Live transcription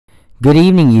Good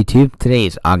evening, YouTube. Today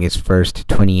is August 1st,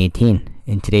 2018.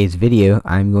 In today's video,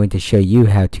 I'm going to show you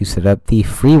how to set up the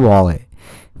Freewallet.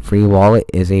 Freewallet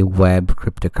is a web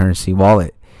cryptocurrency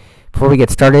wallet. Before we get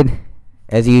started,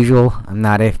 as usual, I'm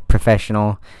not a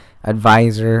professional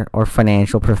advisor or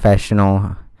financial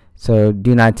professional, so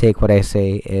do not take what I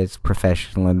say as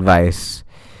professional advice.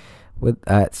 With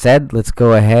that said, let's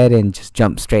go ahead and just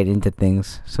jump straight into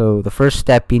things. So the first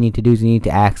step you need to do is you need to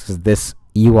access this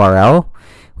URL,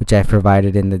 which I've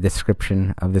provided in the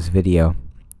description of this video.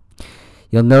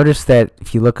 You'll notice that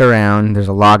if you look around, there's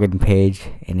a login page,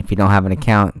 and if you don't have an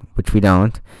account, which we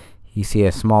don't, you see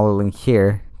a smaller link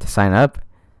here to sign up.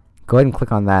 Go ahead and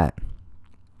click on that.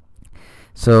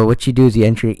 So what you do is you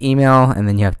enter your email, and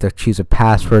then you have to choose a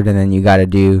password, and then you got to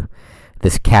do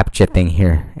this CAPTCHA thing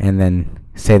here, and then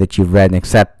say that you've read and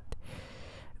accept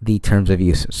the terms of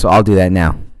use. So I'll do that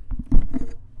now.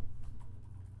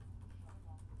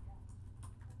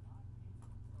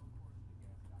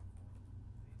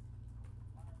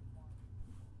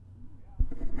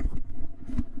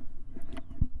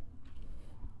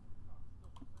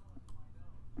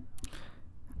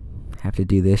 Have to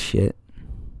do this shit.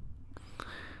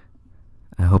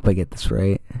 I hope I get this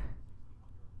right.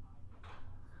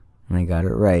 And I got it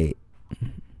right.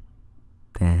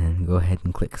 Then go ahead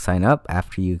and click sign up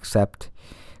after you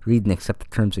read and accept the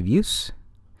terms of use.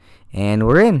 And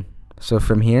we're in. So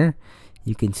from here,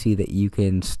 you can see that you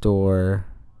can store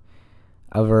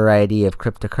a variety of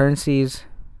cryptocurrencies: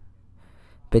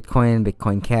 Bitcoin,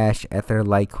 Bitcoin Cash, Ether,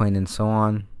 Litecoin, and so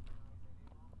on.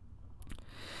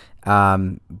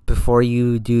 Before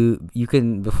you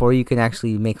can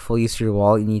actually make full use of your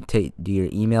wallet, you need to do your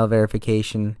email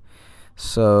verification.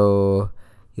 So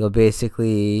you'll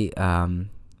basically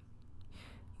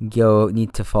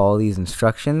need to follow these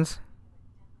instructions.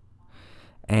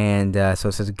 And so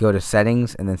it says go to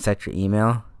settings and then set your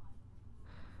email,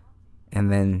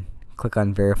 and then click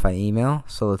on verify email.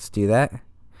 So let's do that.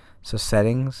 So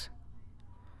settings,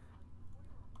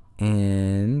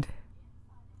 and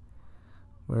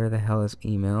where the hell is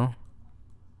email?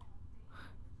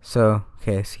 So,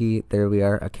 okay, see, there we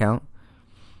are, account.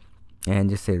 And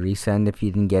just say resend if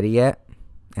you didn't get it yet.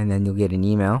 And then you'll get an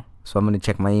email. So I'm going to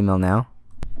check my email now.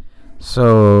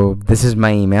 So this is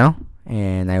my email.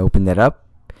 And I opened it up.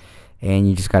 And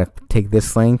you just got to take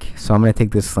this link. So I'm going to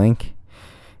take this link.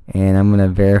 And I'm going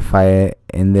to verify it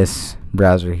in this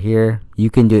browser here. You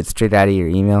can do it straight out of your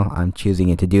email. I'm choosing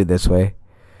it to do it this way.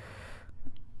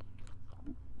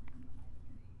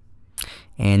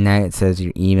 And now it says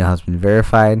your email has been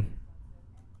verified.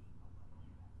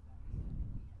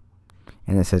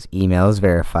 And it says email is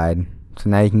verified. So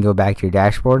now you can go back to your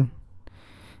dashboard.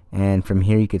 And from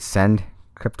here you could send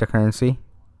cryptocurrency.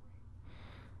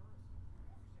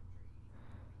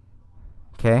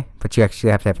 Okay, but you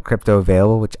actually have to have crypto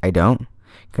available, which I don't.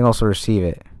 You can also receive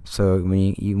it. So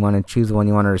when you want to choose the one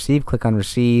you want to receive, click on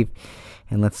receive.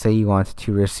 And let's say you want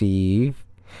to receive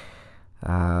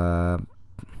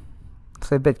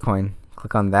say Bitcoin.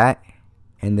 Click on that,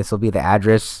 and this will be the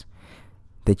address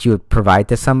that you would provide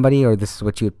to somebody, or this is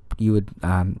what you would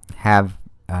have.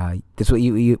 This is what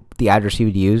the address you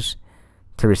would use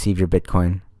to receive your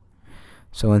Bitcoin.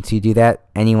 So once you do that,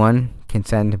 anyone can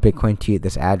send Bitcoin to you at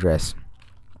this address,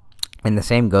 and the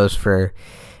same goes for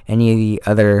any of the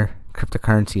other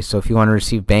cryptocurrencies. So if you want to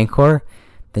receive Bancor,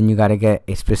 then you got to get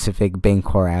a specific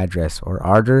Bancor address, or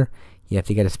Ardor. You have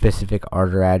to get a specific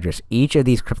Ardor address. Each of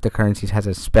these cryptocurrencies has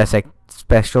a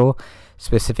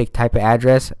specific type of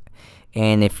address,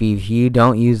 and if you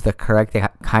don't use the correct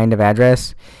kind of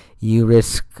address, you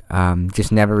risk just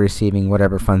never receiving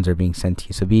whatever funds are being sent to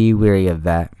you. So be wary of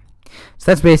that. So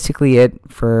that's basically it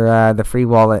for the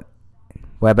Freewallet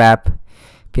web app.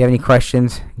 If you have any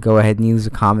questions, go ahead and use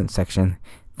the comment section.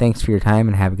 Thanks for your time,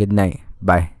 and have a good night.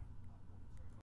 Bye.